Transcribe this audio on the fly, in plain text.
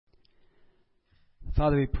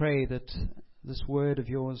Father, we pray that this word of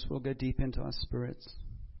yours will go deep into our spirits.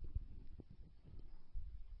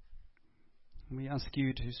 We ask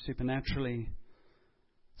you to supernaturally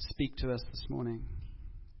speak to us this morning.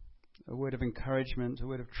 A word of encouragement, a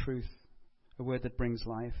word of truth, a word that brings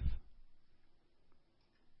life.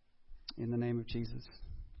 In the name of Jesus.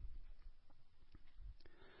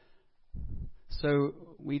 So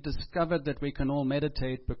we discovered that we can all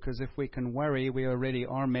meditate because if we can worry, we already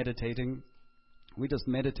are meditating. We're just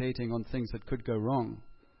meditating on things that could go wrong.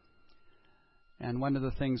 And one of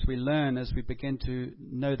the things we learn as we begin to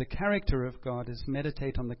know the character of God is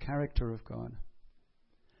meditate on the character of God.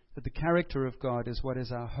 That the character of God is what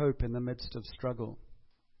is our hope in the midst of struggle.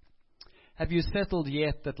 Have you settled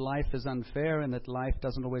yet that life is unfair and that life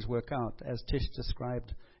doesn't always work out, as Tish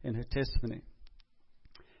described in her testimony?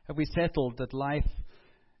 Have we settled that life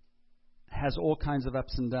has all kinds of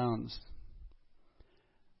ups and downs?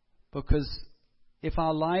 Because if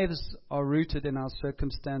our lives are rooted in our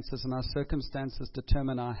circumstances and our circumstances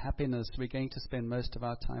determine our happiness, we're going to spend most of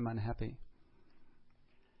our time unhappy.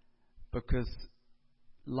 Because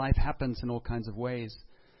life happens in all kinds of ways.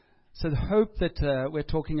 So the hope that we're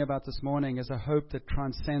talking about this morning is a hope that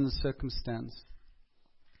transcends circumstance.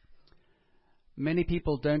 Many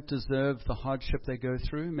people don't deserve the hardship they go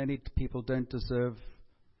through. Many people don't deserve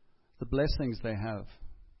the blessings they have.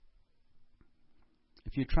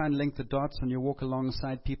 If you try and link the dots and you walk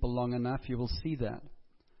alongside people long enough, you will see that.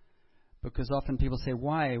 Because often people say,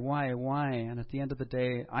 why? And at the end of the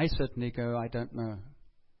day, I certainly go, I don't know.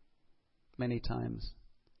 Many times.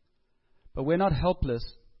 But we're not helpless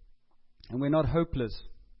and we're not hopeless.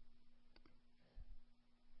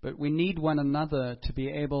 But we need one another to be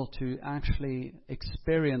able to actually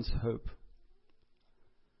experience hope.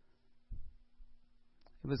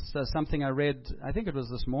 It was something I read, I think it was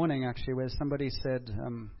this morning actually, where somebody said,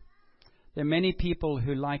 there are many people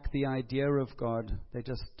who like the idea of God, they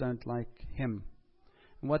just don't like Him.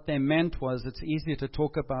 And what they meant was it's easier to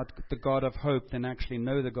talk about the God of hope than actually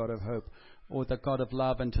know the God of hope, or the God of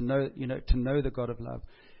love, and to know the God of love.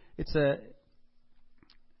 It's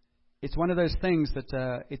one of those things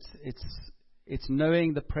that it's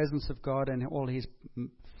knowing the presence of God and all His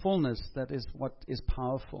fullness that is what is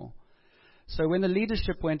powerful. So when the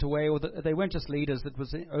leadership went away, or they weren't just leaders, it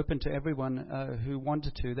was open to everyone who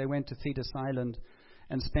wanted to. They went to Thetis Island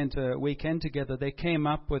and spent a weekend together. They came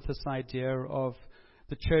up with this idea of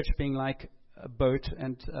the church being like a boat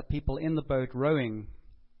and people in the boat rowing.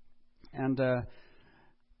 And as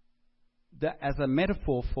a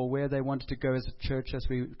metaphor for where they wanted to go as a church as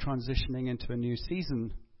we were transitioning into a new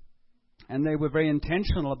season. And they were very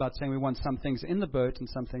intentional about saying we want some things in the boat and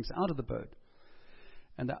some things out of the boat.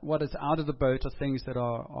 And that what is out of the boat are things that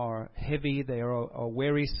are heavy, they are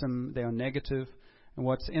wearisome, they are negative. And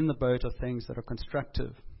what's in the boat are things that are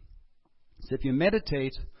constructive. So if you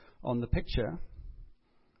meditate on the picture,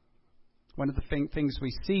 one of the things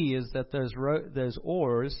we see is that those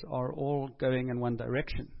oars are all going in one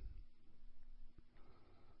direction.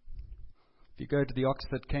 If you go to the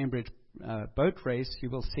Oxford-Cambridge boat race, you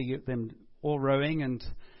will see them all rowing, and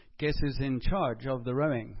guess who's in charge of the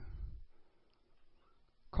rowing?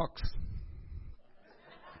 Cox.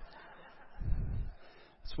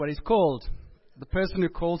 That's what he's called. The person who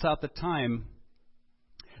calls out the time.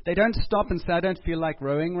 They don't stop and say, I don't feel like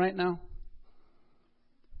rowing right now.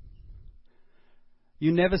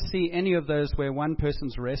 You never see any of those where one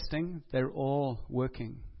person's resting. They're all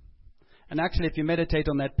working. And actually, if you meditate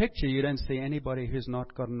on that picture, you don't see anybody who's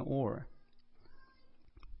not got an oar.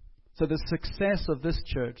 So the success of this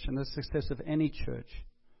church and the success of any church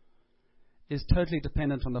is totally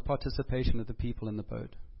dependent on the participation of the people in the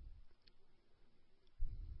boat.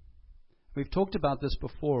 We've talked about this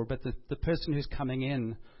before, but the person who's coming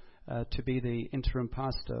in to be the interim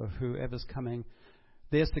pastor, whoever's coming,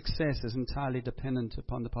 their success is entirely dependent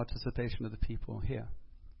upon the participation of the people here.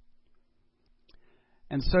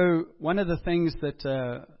 And so one of the things that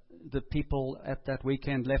the people at that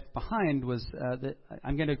weekend left behind was that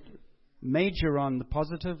I'm going to major on the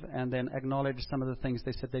positive and then acknowledge some of the things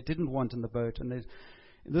they said they didn't want in the boat. And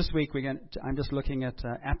this week I'm just looking at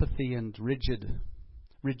apathy and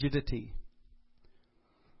rigidity.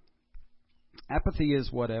 Apathy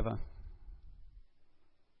is whatever.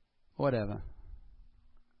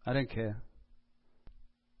 I don't care.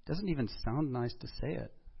 Doesn't even sound nice to say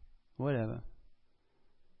it. Whatever.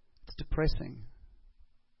 It's depressing.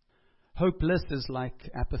 Hopeless is like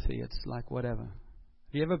apathy. It's like whatever.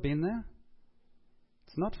 Have you ever been there?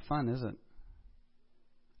 It's not fun, is it?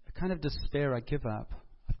 A kind of despair, I give up.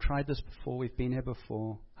 I've tried this before. We've been here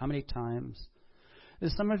before. How many times?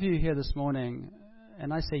 There's some of you here this morning,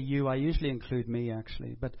 and I say you, I usually include me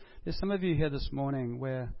actually, but there's some of you here this morning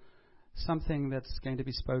where something that's going to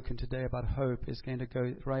be spoken today about hope is going to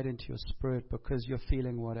go right into your spirit because you're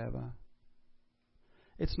feeling whatever.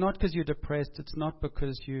 It's not because you're depressed. It's not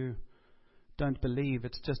because you don't believe.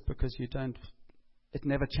 It's just because you don't. It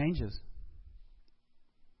never changes.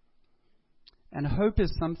 And hope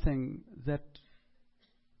is something that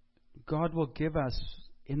God will give us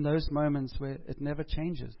in those moments where it never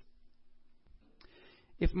changes.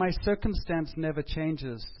 If my circumstance never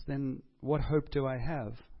changes, then what hope do I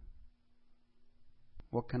have?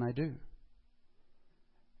 What can I do?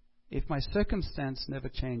 If my circumstance never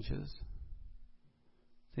changes,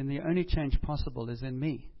 then the only change possible is in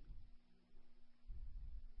me.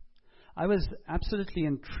 I was absolutely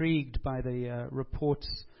intrigued by the reports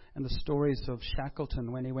and the stories of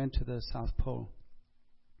Shackleton when he went to the South Pole.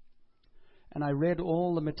 And I read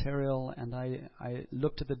all the material, and I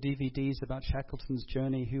looked at the DVDs about Shackleton's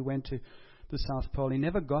journey. He went to the South Pole. He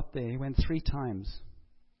never got there. He went 3 times.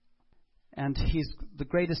 And the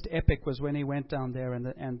greatest epic was when he went down there,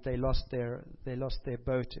 and they lost their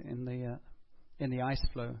boat in the ice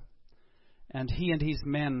floe. And he and his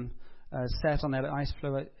men sat on that ice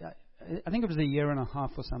floe. I think it was a year and a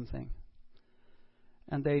half or something.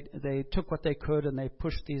 And they took what they could, and they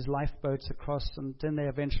pushed these lifeboats across, and then they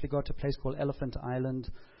eventually got to a place called Elephant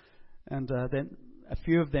Island. And then a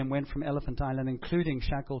few of them went from Elephant Island, including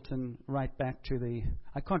Shackleton, right back to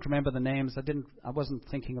I can't remember the names. I wasn't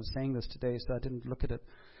thinking of saying this today, so I didn't look at it.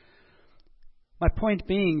 My point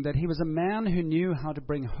being that he was a man who knew how to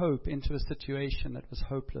bring hope into a situation that was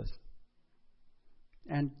hopeless.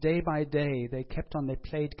 And day by day, they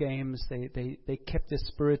played games, they kept their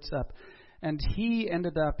spirits up. And he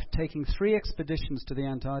ended up taking 3 expeditions to the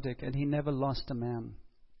Antarctic, and he never lost a man.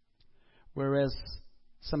 Whereas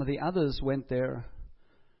some of the others went there,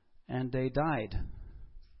 and they died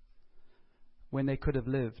when they could have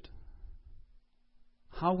lived.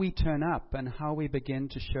 How we turn up and how we begin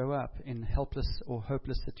to show up in helpless or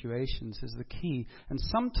hopeless situations is the key. And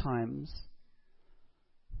sometimes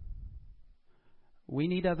we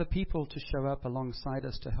need other people to show up alongside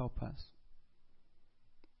us to help us.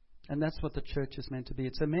 And that's what the church is meant to be.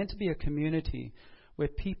 It's meant to be a community where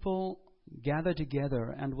people gather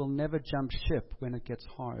together and will never jump ship when it gets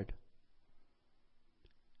hard.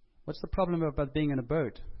 What's the problem about being in a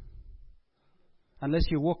boat? Unless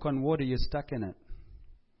you walk on water, you're stuck in it.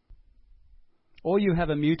 Or you have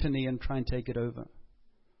a mutiny and try and take it over.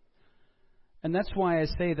 And that's why I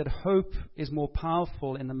say that hope is more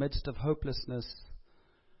powerful in the midst of hopelessness.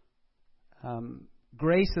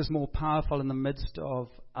 Grace is more powerful in the midst of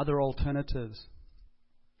other alternatives.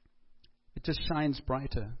 It just shines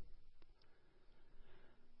brighter.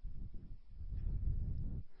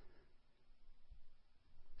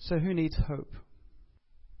 So who needs hope?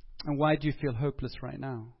 And why do you feel hopeless right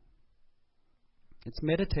now? It's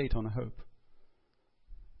meditate on hope.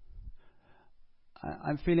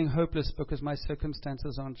 I'm feeling hopeless because my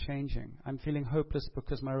circumstances aren't changing. I'm feeling hopeless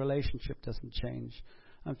because my relationship doesn't change.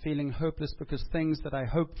 I'm feeling hopeless because things that I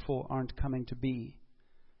hoped for aren't coming to be.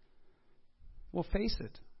 Well, face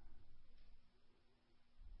it.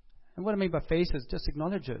 And what I mean by face it, just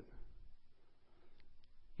acknowledge it.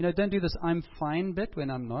 Don't do this I'm fine bit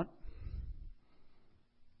when I'm not.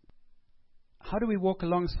 How do we walk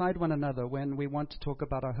alongside one another when we want to talk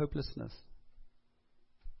about our hopelessness?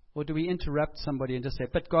 Or do we interrupt somebody and just say,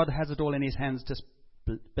 but God has it all in his hands, just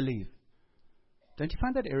believe? Don't you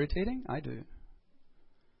find that irritating? I do.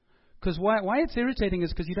 Because why it's irritating is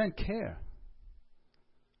because you don't care.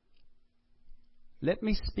 Let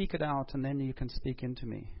me speak it out, and then you can speak into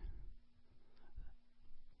me.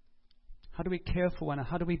 How do we care for one another?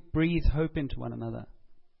 How do we breathe hope into one another?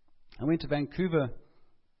 I went to Vancouver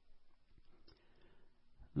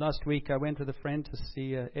last week. I went with a friend to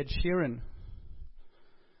see Ed Sheeran.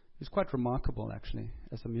 He's quite remarkable, actually,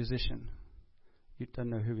 as a musician. You don't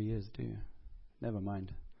know who he is, do you? Never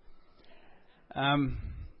mind.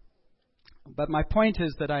 But my point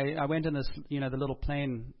is that I went in this, the little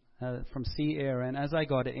plane from Sea Air, and as I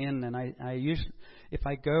got in, and I usually, if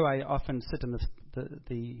I go, I often sit in the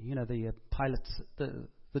pilot's,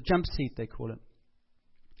 the jump seat, they call it.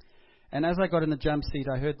 And as I got in the jump seat,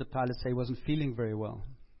 I heard the pilot say he wasn't feeling very well.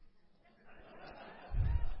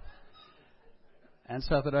 And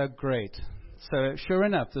so I thought, oh, great. So sure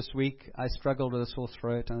enough, this week I struggled with a sore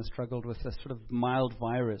throat and I struggled with a sort of mild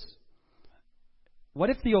virus. What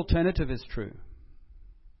if the alternative is true?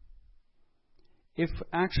 If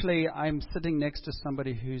actually I'm sitting next to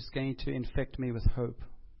somebody who's going to infect me with hope?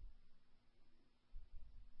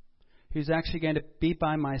 who's actually going to be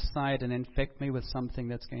by my side and infect me with something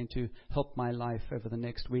that's going to help my life over the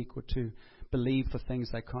next week or two believe for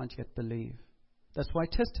things I can't yet believe. That's why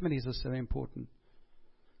testimonies are so important.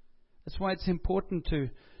 That's why it's important to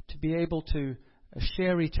be able to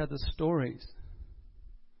share each other's stories,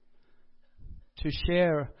 to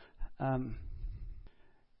share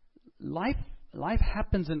life. Life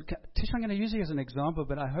happens, and Tish, I'm going to use you as an example,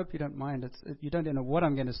 but I hope you don't mind. You don't know what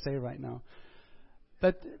I'm going to say right now.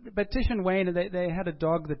 But Tish and Wayne, they had a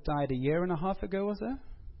dog that died a year and a half ago, was it?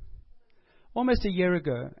 Almost a year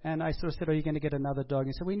ago. And I sort of said, "Are you going to get another dog?"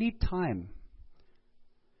 He said, "We need time."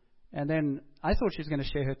 And then I thought she was going to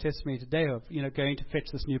share her testimony today of, going to fetch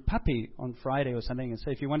this new puppy on Friday or something and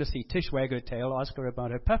say, "If you want to see Tish wag her tail, ask her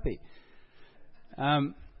about her puppy."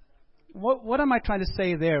 What am I trying to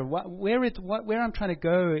say there? Where I'm trying to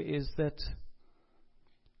go is that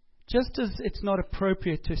just as it's not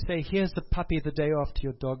appropriate to say, "Here's the puppy the day after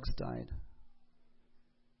your dog's died,"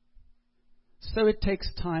 so it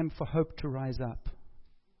takes time for hope to rise up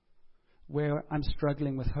where I'm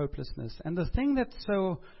struggling with hopelessness. And the thing that's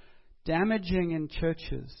so damaging in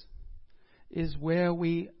churches is where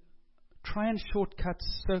we try and shortcut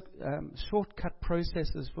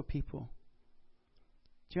processes for people.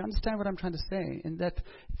 Do you understand what I'm trying to say? In that,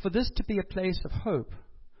 for this to be a place of hope,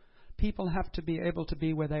 people have to be able to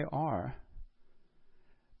be where they are,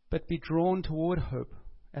 but be drawn toward hope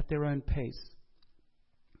at their own pace.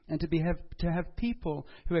 And to have people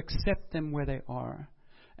who accept them where they are,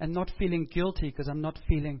 and not feeling guilty because I'm not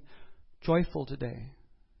feeling joyful today.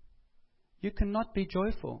 You cannot be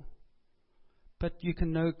joyful, but you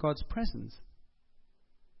can know God's presence.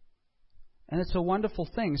 And it's a wonderful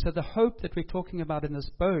thing. So the hope that we're talking about in this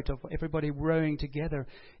boat of everybody rowing together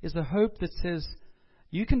is the hope that says,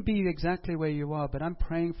 you can be exactly where you are, but I'm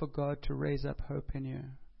praying for God to raise up hope in you.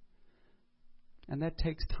 And that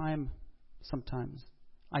takes time sometimes.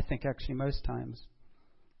 I think actually most times.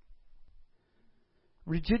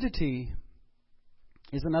 Rigidity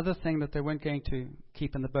is another thing that they weren't going to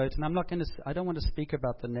keep in the boat. And I don't want to speak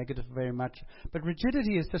about the negative very much, but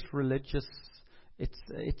rigidity is just religious.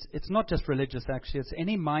 It's not just religious, actually. It's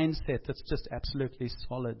any mindset that's just absolutely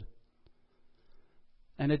solid.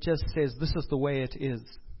 And it just says, this is the way it is.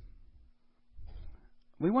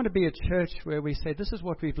 We want to be a church where we say, this is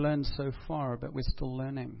what we've learned so far, but we're still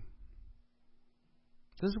learning.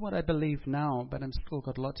 This is what I believe now, but I'm still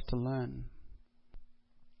got lots to learn.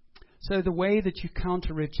 So the way that you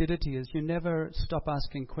counter rigidity is you never stop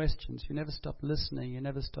asking questions. You never stop listening. You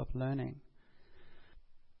never stop learning.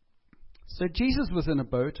 So Jesus was in a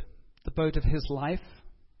boat, the boat of his life.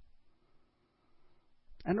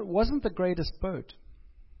 And it wasn't the greatest boat.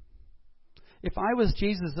 If I was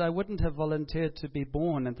Jesus, I wouldn't have volunteered to be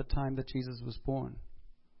born at the time that Jesus was born.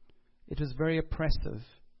 It was very oppressive.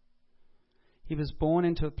 He was born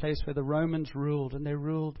into a place where the Romans ruled, and they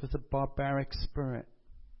ruled with a barbaric spirit.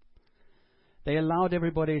 They allowed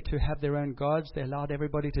everybody to have their own gods. They allowed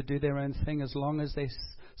everybody to do their own thing as long as they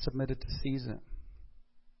submitted to Caesar.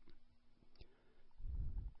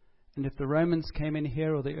 And if the Romans came in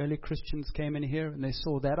here or the early Christians came in here and they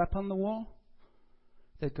saw that up on the wall,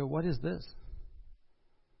 they'd go, what is this?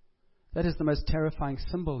 That is the most terrifying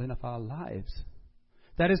symbol in our lives.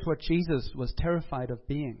 That is what Jesus was terrified of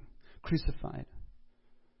being, crucified.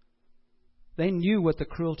 They knew what the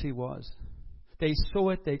cruelty was. They saw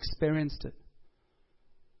it, they experienced it.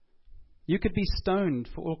 You could be stoned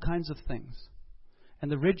for all kinds of things. And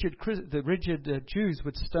the rigid Jews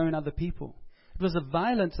would stone other people. It was a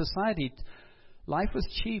violent society. Life was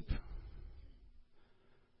cheap.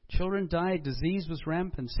 Children died. Disease was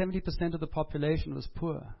rampant. 70% of the population was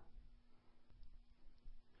poor.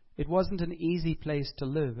 It wasn't an easy place to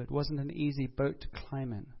live. It wasn't an easy boat to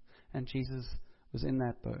climb in. And Jesus was in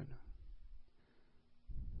that boat.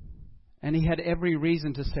 And he had every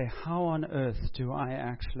reason to say, how on earth do I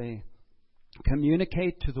actually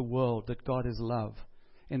communicate to the world that God is love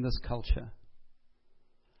in this culture?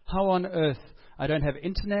 How on earth? I don't have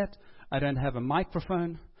internet. I don't have a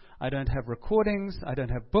microphone. I don't have recordings. I don't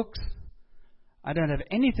have books. I don't have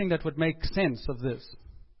anything that would make sense of this.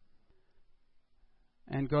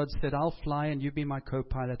 And God said, I'll fly and you be my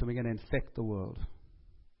co-pilot and we're going to infect the world.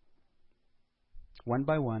 One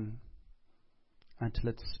by one until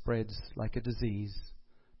it spreads like a disease,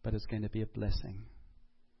 but it's going to be a blessing.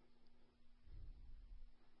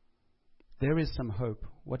 There is some hope.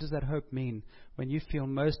 What does that hope mean? When you feel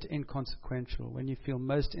most inconsequential, when you feel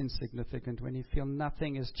most insignificant, when you feel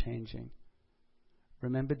nothing is changing.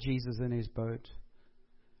 Remember Jesus in his boat.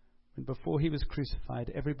 When before he was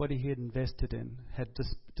crucified, everybody he had invested in had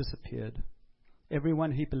disappeared.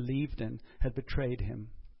 Everyone he believed in had betrayed him.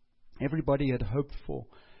 everybody had hoped for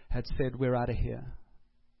had said, we're out of here.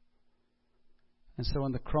 And so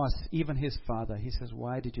on the cross, even his Father, he says,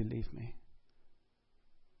 why did you leave me?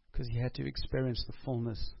 Because he had to experience the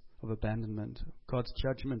fullness of abandonment, God's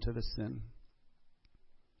judgment of his sin.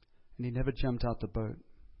 And he never jumped out the boat.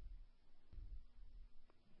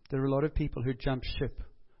 There are a lot of people who jump ship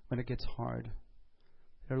when it gets hard.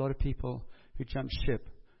 There are a lot of people who jump ship.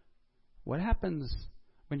 What happens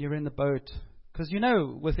when you're in the boat? Because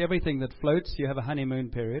with everything that floats, you have a honeymoon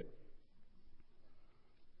period.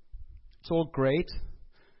 It's all great.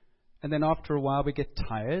 And then after a while, we get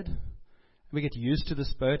tired. We get used to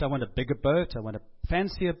this boat. I want a bigger boat. I want a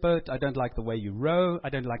fancier boat. I don't like the way you row. I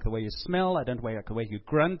don't like the way you smell. I don't like the way you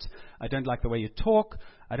grunt. I don't like the way you talk.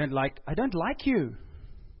 I don't like you.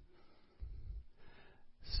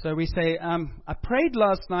 So we say, I prayed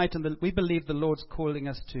last night and we believe the Lord's calling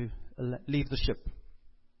us to leave the ship.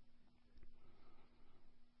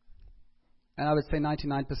 And I would say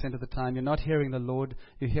 99% of the time, you're not hearing the Lord,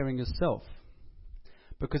 you're hearing yourself.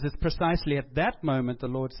 Because it's precisely at that moment the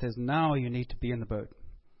Lord says, now you need to be in the boat.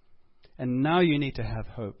 And now you need to have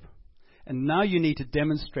hope. And now you need to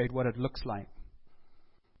demonstrate what it looks like.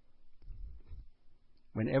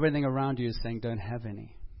 When everything around you is saying, don't have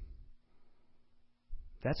any.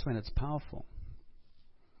 That's when it's powerful.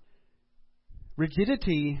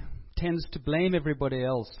 Rigidity tends to blame everybody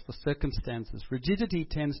else for circumstances. Rigidity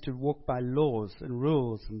tends to walk by laws and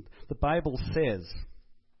rules, and the Bible says.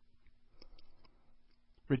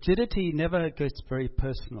 Rigidity never gets very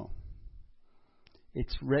personal.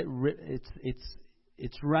 It's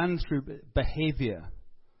run through behavior.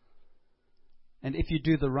 And if you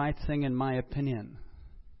do the right thing, in my opinion,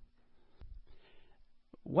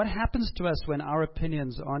 what happens to us when our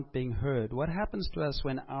opinions aren't being heard? What happens to us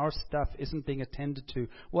when our stuff isn't being attended to?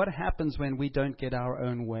 What happens when we don't get our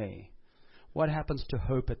own way? What happens to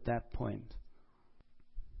hope at that point?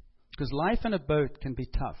 Because life in a boat can be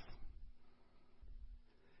tough.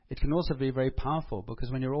 It can also be very powerful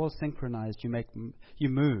because when you're all synchronized, you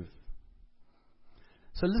move.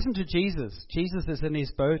 So listen to Jesus. Jesus is in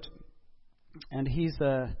his boat and he's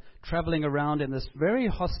traveling around in this very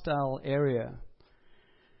hostile area.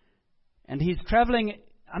 And he's traveling,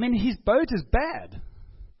 his boat is bad.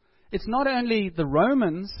 It's not only the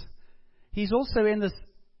Romans, he's also in this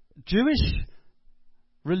Jewish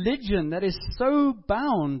religion that is so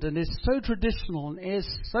bound and is so traditional and is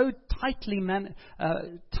so tightly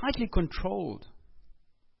controlled.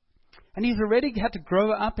 And he's already had to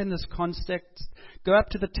grow up in this context, go up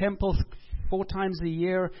to the temple 4 times a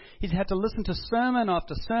year. He's had to listen to sermon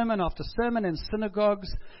after sermon after sermon in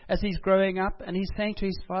synagogues as he's growing up. And he's saying to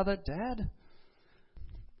his father, Dad,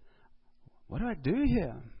 what do I do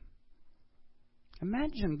here?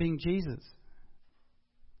 Imagine being Jesus.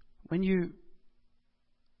 When you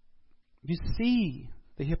see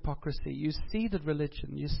the hypocrisy, you see the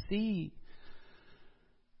religion, you see.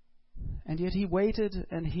 And yet he waited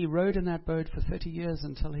and he rode in that boat for 30 years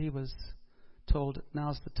until he was told,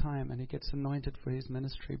 now's the time, and he gets anointed for his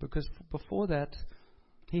ministry. Because before that,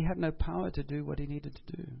 he had no power to do what he needed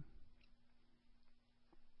to do.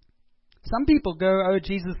 Some people go, oh,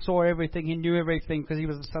 Jesus saw everything, he knew everything because he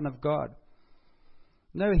was the Son of God.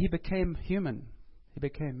 No, he became human. He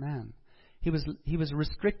became man. He was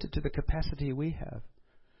restricted to the capacity we have.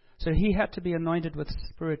 So he had to be anointed with the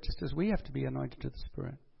Spirit just as we have to be anointed with the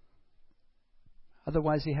Spirit.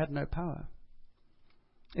 Otherwise he had no power.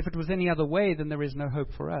 If it was any other way, then there is no hope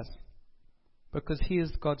for us. Because he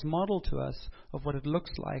is God's model to us of what it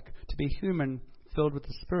looks like to be human, filled with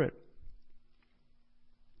the Spirit.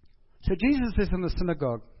 So Jesus is in the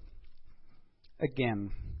synagogue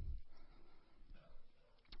again.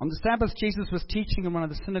 On the Sabbath, Jesus was teaching in one of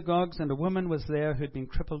the synagogues, and a woman was there who had been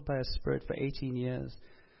crippled by a spirit for 18 years.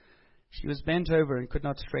 She was bent over and could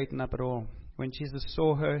not straighten up at all. When Jesus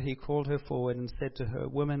saw her, he called her forward and said to her,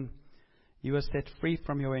 Woman, you are set free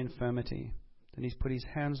from your infirmity. Then he put his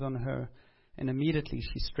hands on her, and immediately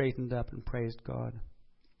she straightened up and praised God.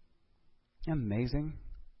 Amazing.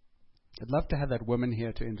 I'd love to have that woman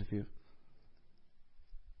here to interview.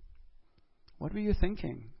 What were you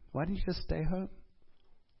thinking? Why didn't you just stay home?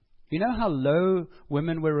 You know how low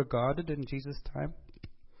women were regarded in Jesus' time?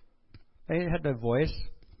 They had no voice.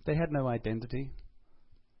 They had no identity.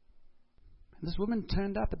 And this woman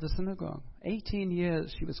turned up at the synagogue. 18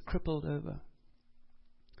 years she was crippled over.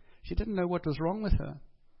 She didn't know what was wrong with her.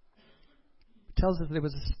 It tells us there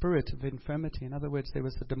was a spirit of infirmity. In other words, there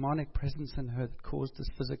was a demonic presence in her that caused this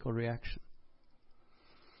physical reaction.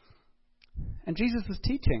 And Jesus was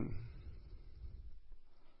teaching.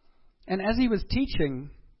 And as he was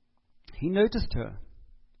teaching, he noticed her.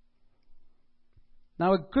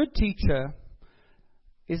 Now, a good teacher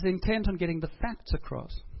is intent on getting the facts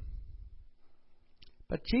across.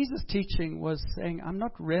 But Jesus' teaching was saying, I'm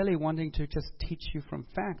not really wanting to just teach you from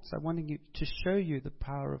facts. I'm wanting you to show you the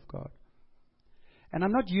power of God. And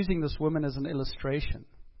I'm not using this woman as an illustration.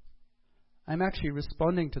 I'm actually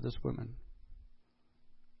responding to this woman.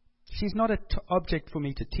 She's not an object for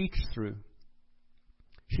me to teach through.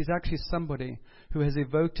 She's actually somebody who has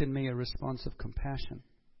evoked in me a response of compassion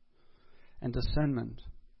and discernment.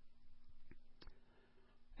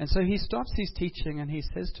 And so he stops his teaching and he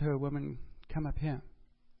says to her, woman, come up here.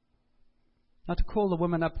 Now, to call the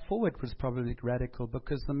woman up forward was probably radical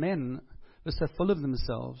because the men were so full of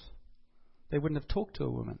themselves, they wouldn't have talked to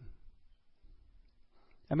a woman.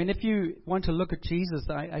 I mean, if you want to look at Jesus,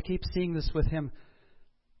 I keep seeing this with him.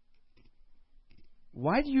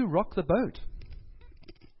 Why do you rock the boat?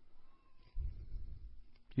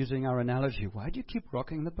 Using our analogy, why do you keep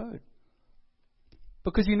rocking the boat?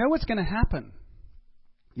 Because you know what's going to happen.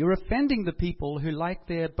 You're offending the people who like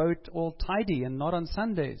their boat all tidy and not on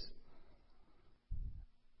Sundays.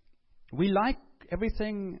 We like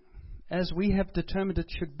everything as we have determined it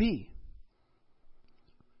should be.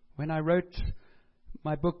 When I wrote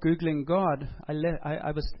my book, Googling God,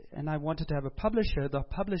 I wanted to have a publisher. The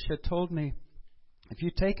publisher told me, if you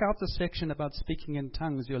take out the section about speaking in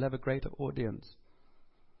tongues, you'll have a greater audience.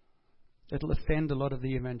 It'll offend a lot of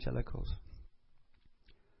the evangelicals.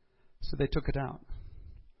 So they took it out.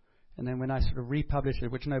 And then when I sort of republished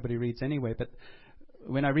it, which nobody reads anyway, but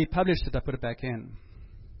when I republished it, I put it back in.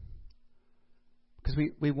 Because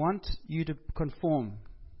we want you to conform.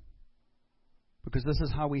 Because this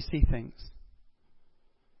is how we see things.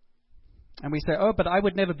 And we say, oh, but I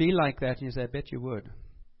would never be like that. And you say, I bet you would.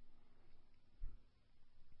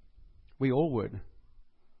 We all would.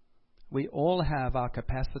 We all have our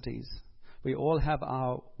capacities. We all have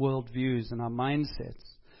our worldviews and our mindsets.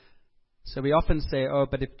 So we often say, oh,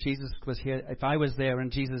 but if Jesus was here, if I was there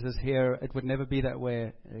and Jesus is here, it would never be that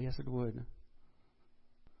way. Yes, it would.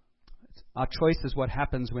 Our choice is what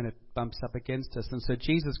happens when it bumps up against us. And so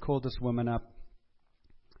Jesus called this woman up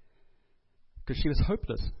because she was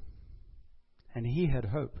hopeless. And he had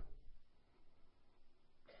hope.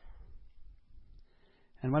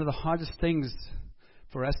 And one of the hardest things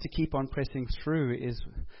for us to keep on pressing through is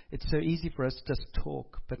it's so easy for us to just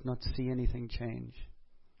talk but not see anything change.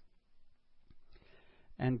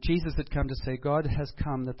 And Jesus had come to say, God has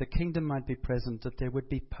come that the kingdom might be present, that there would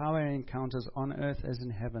be power encounters on earth as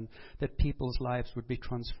in heaven, that people's lives would be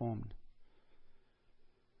transformed.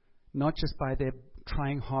 Not just by their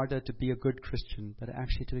trying harder to be a good Christian, but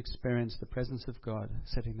actually to experience the presence of God,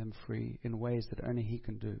 setting them free in ways that only He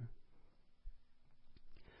can do.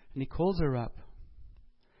 And He calls her up,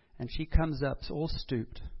 and she comes up all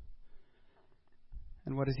stooped.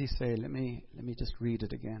 And what does He say? Let me just read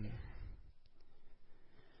it again.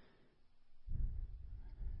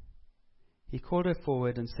 He called her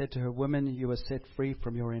forward and said to her, Woman, you are set free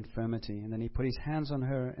from your infirmity. And then He put His hands on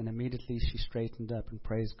her, and immediately she straightened up and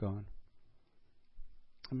praised God.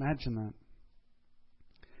 Imagine that.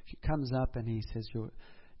 She comes up and He says, You're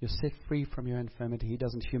set free from your infirmity. He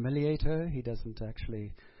doesn't humiliate her. He doesn't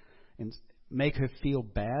actually make her feel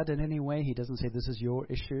bad in any way. He doesn't say, this is your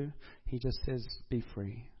issue. He just says, be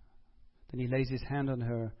free. Then He lays His hand on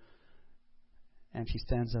her, and she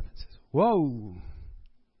stands up and says, Whoa!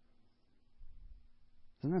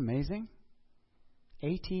 Isn't that amazing?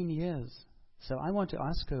 18 years. So I want to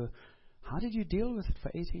ask her, how did you deal with it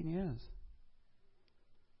for 18 years?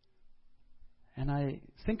 And I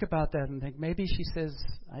think about that and think, maybe she says,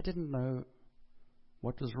 I didn't know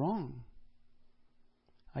what was wrong.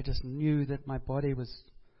 I just knew that my body was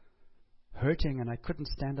hurting and I couldn't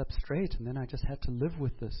stand up straight, and then I just had to live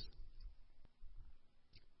with this.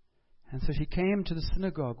 And so she came to the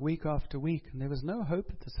synagogue week after week, and there was no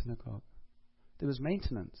hope at the synagogue. There was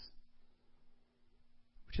maintenance,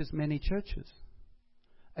 which is many churches.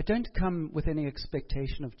 I don't come with any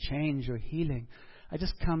expectation of change or healing. I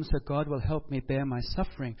just come so God will help me bear my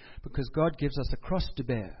suffering, because God gives us a cross to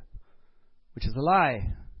bear, which is a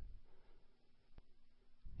lie.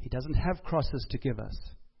 He doesn't have crosses to give us.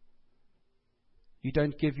 You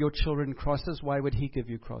don't give your children crosses. Why would He give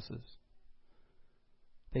you crosses?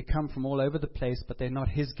 They come from all over the place, but they're not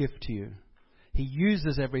His gift to you. He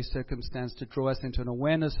uses every circumstance to draw us into an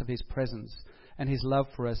awareness of His presence and His love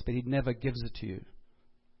for us, but He never gives it to you.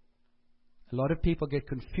 A lot of people get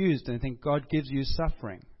confused and think God gives you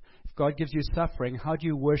suffering. If God gives you suffering, how do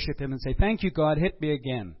you worship Him and say, thank you, God, hit me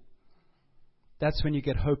again? That's when you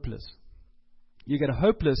get hopeless. You get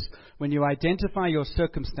hopeless when you identify your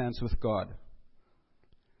circumstance with God.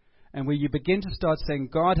 and where you begin to start saying,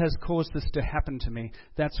 God has caused this to happen to me,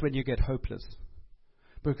 that's when you get hopeless.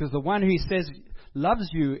 Because the one who he says loves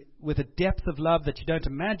you with a depth of love that you don't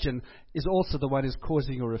imagine is also the one who's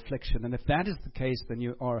causing your affliction. And if that is the case, then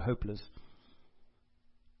you are hopeless.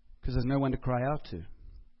 Because there's no one to cry out to.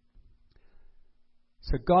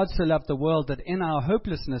 So God so loved the world that in our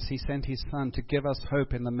hopelessness he sent his Son to give us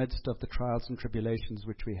hope in the midst of the trials and tribulations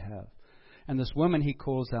which we have. And this woman he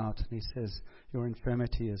calls out and he says, your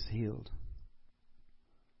infirmity is healed.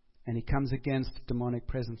 And he comes against demonic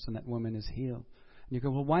presence and that woman is healed. And you go,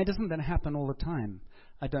 well, why doesn't that happen all the time?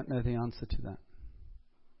 I don't know the answer to that.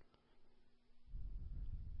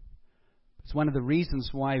 It's one of the reasons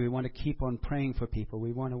why we want to keep on praying for people.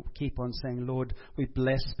 We want to keep on saying, Lord, we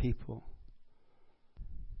bless people.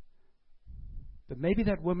 But maybe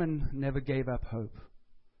that woman never gave up hope.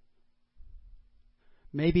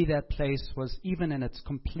 Maybe that place was, even in its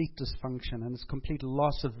complete dysfunction and its complete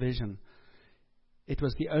loss of vision, it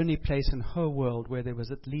was the only place in her world where there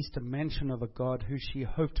was at least a mention of a God who she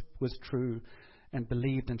hoped was true and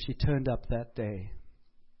believed, and she turned up that day.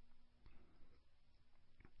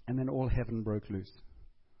 And then all heaven broke loose.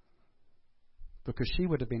 Because she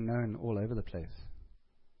would have been known all over the place.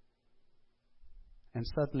 And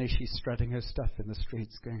suddenly she's strutting her stuff in the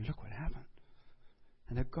streets going, look what happened.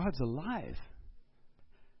 And her God's alive.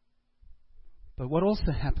 But what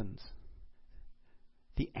also happens?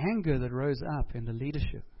 The anger that rose up in the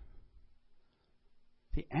leadership.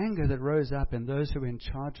 The anger that rose up in those who were in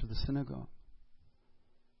charge of the synagogue.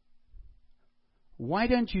 Why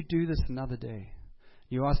don't you do this another day?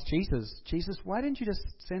 You ask Jesus, why don't you just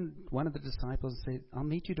send one of the disciples and say, I'll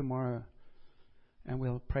meet you tomorrow and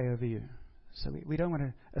we'll pray over you. So we don't want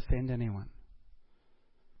to offend anyone.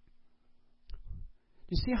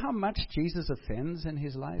 You see how much Jesus offends in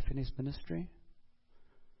his life, in his ministry?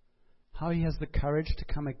 How he has the courage to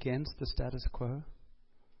come against the status quo?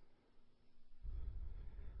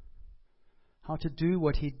 How to do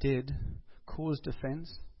what he did caused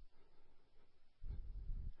offense?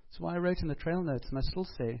 That's why I wrote in the trail notes, and I still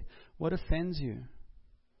say, what offends you?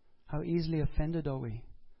 How easily offended are we?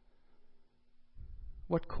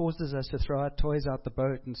 What causes us to throw our toys out the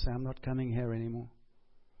boat and say, I'm not coming here anymore?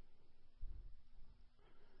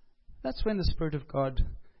 That's when the Spirit of God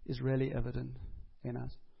is really evident in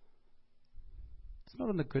us. It's not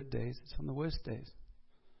on the good days, it's on the worst days.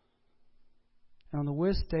 And on the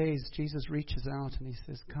worst days, Jesus reaches out and he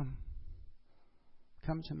says, come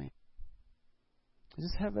to me. I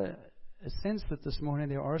just have a sense that this morning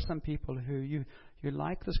there are some people who you're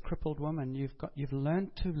like this crippled woman. You've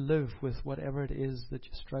learned to live with whatever it is that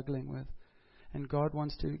you're struggling with. And God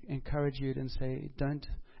wants to encourage you and say, don't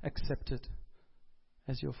accept it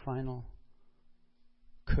as your final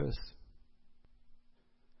curse.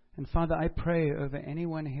 And Father, I pray over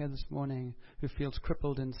anyone here this morning who feels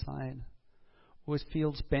crippled inside, or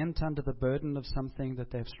feels bent under the burden of something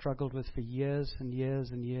that they've struggled with for years and years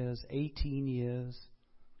and years, 18 years.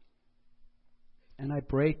 And I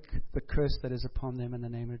break the curse that is upon them in the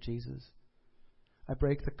name of Jesus. I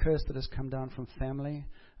break the curse that has come down from family.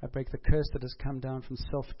 I break the curse that has come down from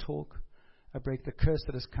self-talk. I break the curse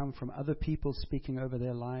that has come from other people speaking over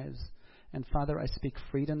their lives. And Father, I speak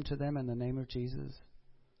freedom to them in the name of Jesus.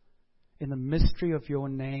 In the mystery of your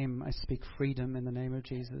name, I speak freedom in the name of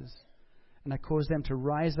Jesus. And I cause them to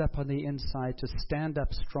rise up on the inside, to stand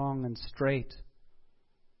up strong and straight.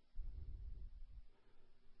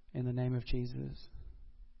 In the name of Jesus.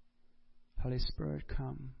 Holy Spirit,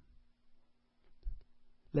 come.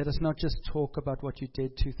 Let us not just talk about what you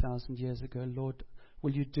did 2,000 years ago. Lord,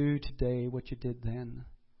 will you do today what you did then?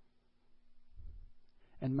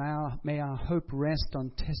 And may our hope rest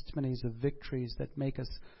on testimonies of victories that make us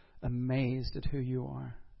amazed at who you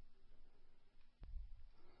are.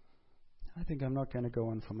 I think I'm not going to go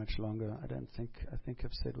on for much longer. I think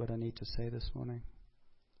I've said what I need to say this morning.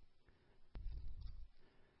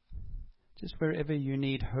 Just wherever you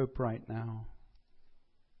need hope right now,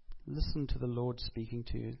 listen to the Lord speaking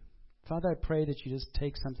to you. Father, I pray that you just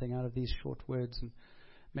take something out of these short words and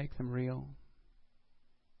make them real.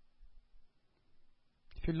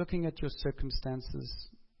 If you're looking at your circumstances,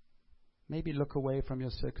 maybe look away from your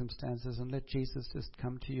circumstances and let Jesus just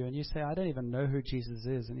come to you. And you say, I don't even know who Jesus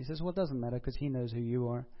is. And he says, well, it doesn't matter because he knows who you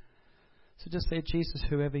are. So just say, Jesus,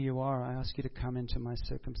 whoever you are, I ask you to come into my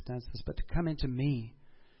circumstances, but to come into me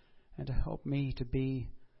and to help me to be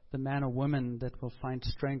the man or woman that will find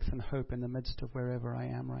strength and hope in the midst of wherever I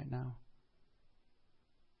am right now.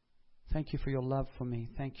 Thank you for your love for me.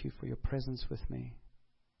 Thank you for your presence with me.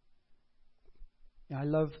 I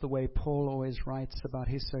love the way Paul always writes about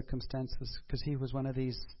his circumstances, because he was one of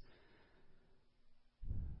these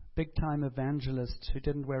big-time evangelist who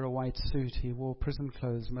didn't wear a white suit. He wore prison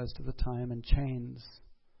clothes most of the time and chains.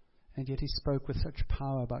 And yet he spoke with such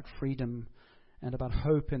power about freedom and about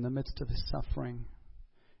hope in the midst of his suffering.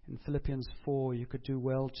 In Philippians 4, you could do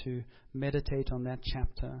well to meditate on that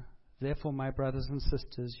chapter. Therefore, my brothers and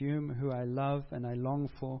sisters, you who I love and I long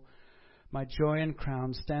for, my joy and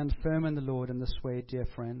crown, stand firm in the Lord in this way, dear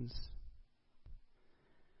friends.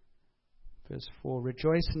 Verse 4,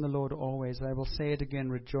 rejoice in the Lord always. I will say it again,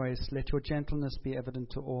 rejoice. Let your gentleness be evident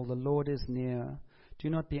to all. The Lord is near. Do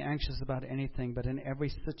not be anxious about anything, but in every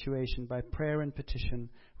situation, by prayer and petition,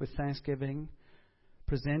 with thanksgiving,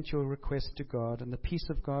 present your request to God, and the peace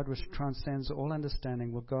of God, which transcends all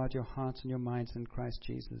understanding, will guard your hearts and your minds in Christ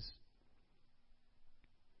Jesus.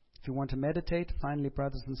 If you want to meditate, finally,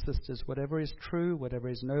 brothers and sisters, whatever is true, whatever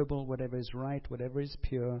is noble, whatever is right, whatever is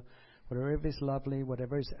pure, whatever is lovely,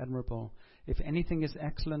 whatever is admirable, if anything is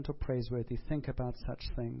excellent or praiseworthy, think about such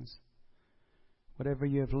things. Whatever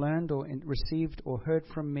you have learned or received or heard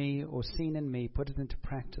from me or seen in me, put it into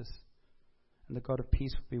practice, and the God of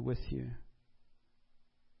peace will be with you.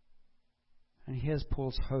 And here's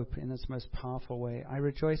Paul's hope in its most powerful way. I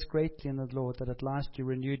rejoice greatly in the Lord that at last you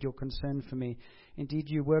renewed your concern for me. Indeed,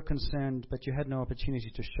 you were concerned, but you had no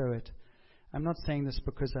opportunity to show it. I'm not saying this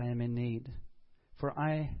because I am in need, for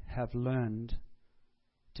I have learned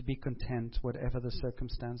to be content, whatever the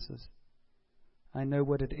circumstances. I know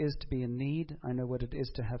what it is to be in need. I know what it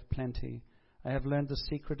is to have plenty. I have learned the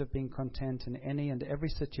secret of being content in any and every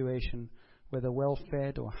situation, whether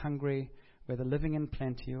well-fed or hungry, whether living in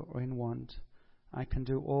plenty or in want. I can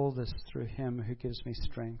do all this through him who gives me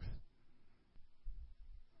strength.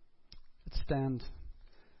 Let's stand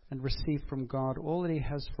and receive from God all that he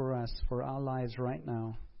has for us, for our lives right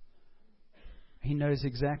now. He knows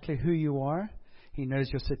exactly who you are. He knows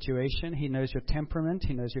your situation. He knows your temperament.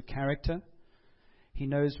 He knows your character. He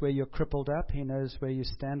knows where you're crippled up. He knows where you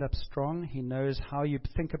stand up strong. He knows how you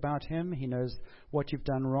think about him. He knows what you've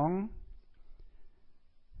done wrong.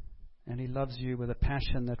 And he loves you with a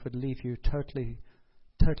passion that would leave you totally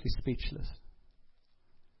speechless.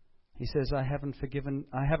 He says, I haven't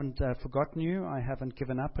forgotten you. I haven't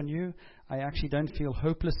given up on you. I actually don't feel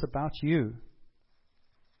hopeless about you.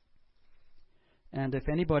 And if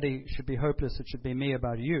anybody should be hopeless, it should be me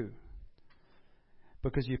about you.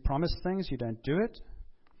 Because you promise things, you don't do it.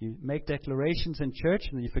 You make declarations in church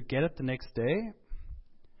and then you forget it the next day.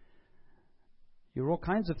 You're all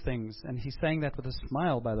kinds of things. And he's saying that with a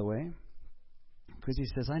smile, by the way. Because he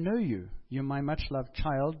says, I know you. You're my much-loved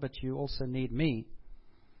child, but you also need me.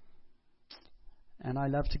 And I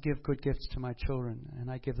love to give good gifts to my children.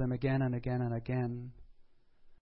 And I give them again and again and again.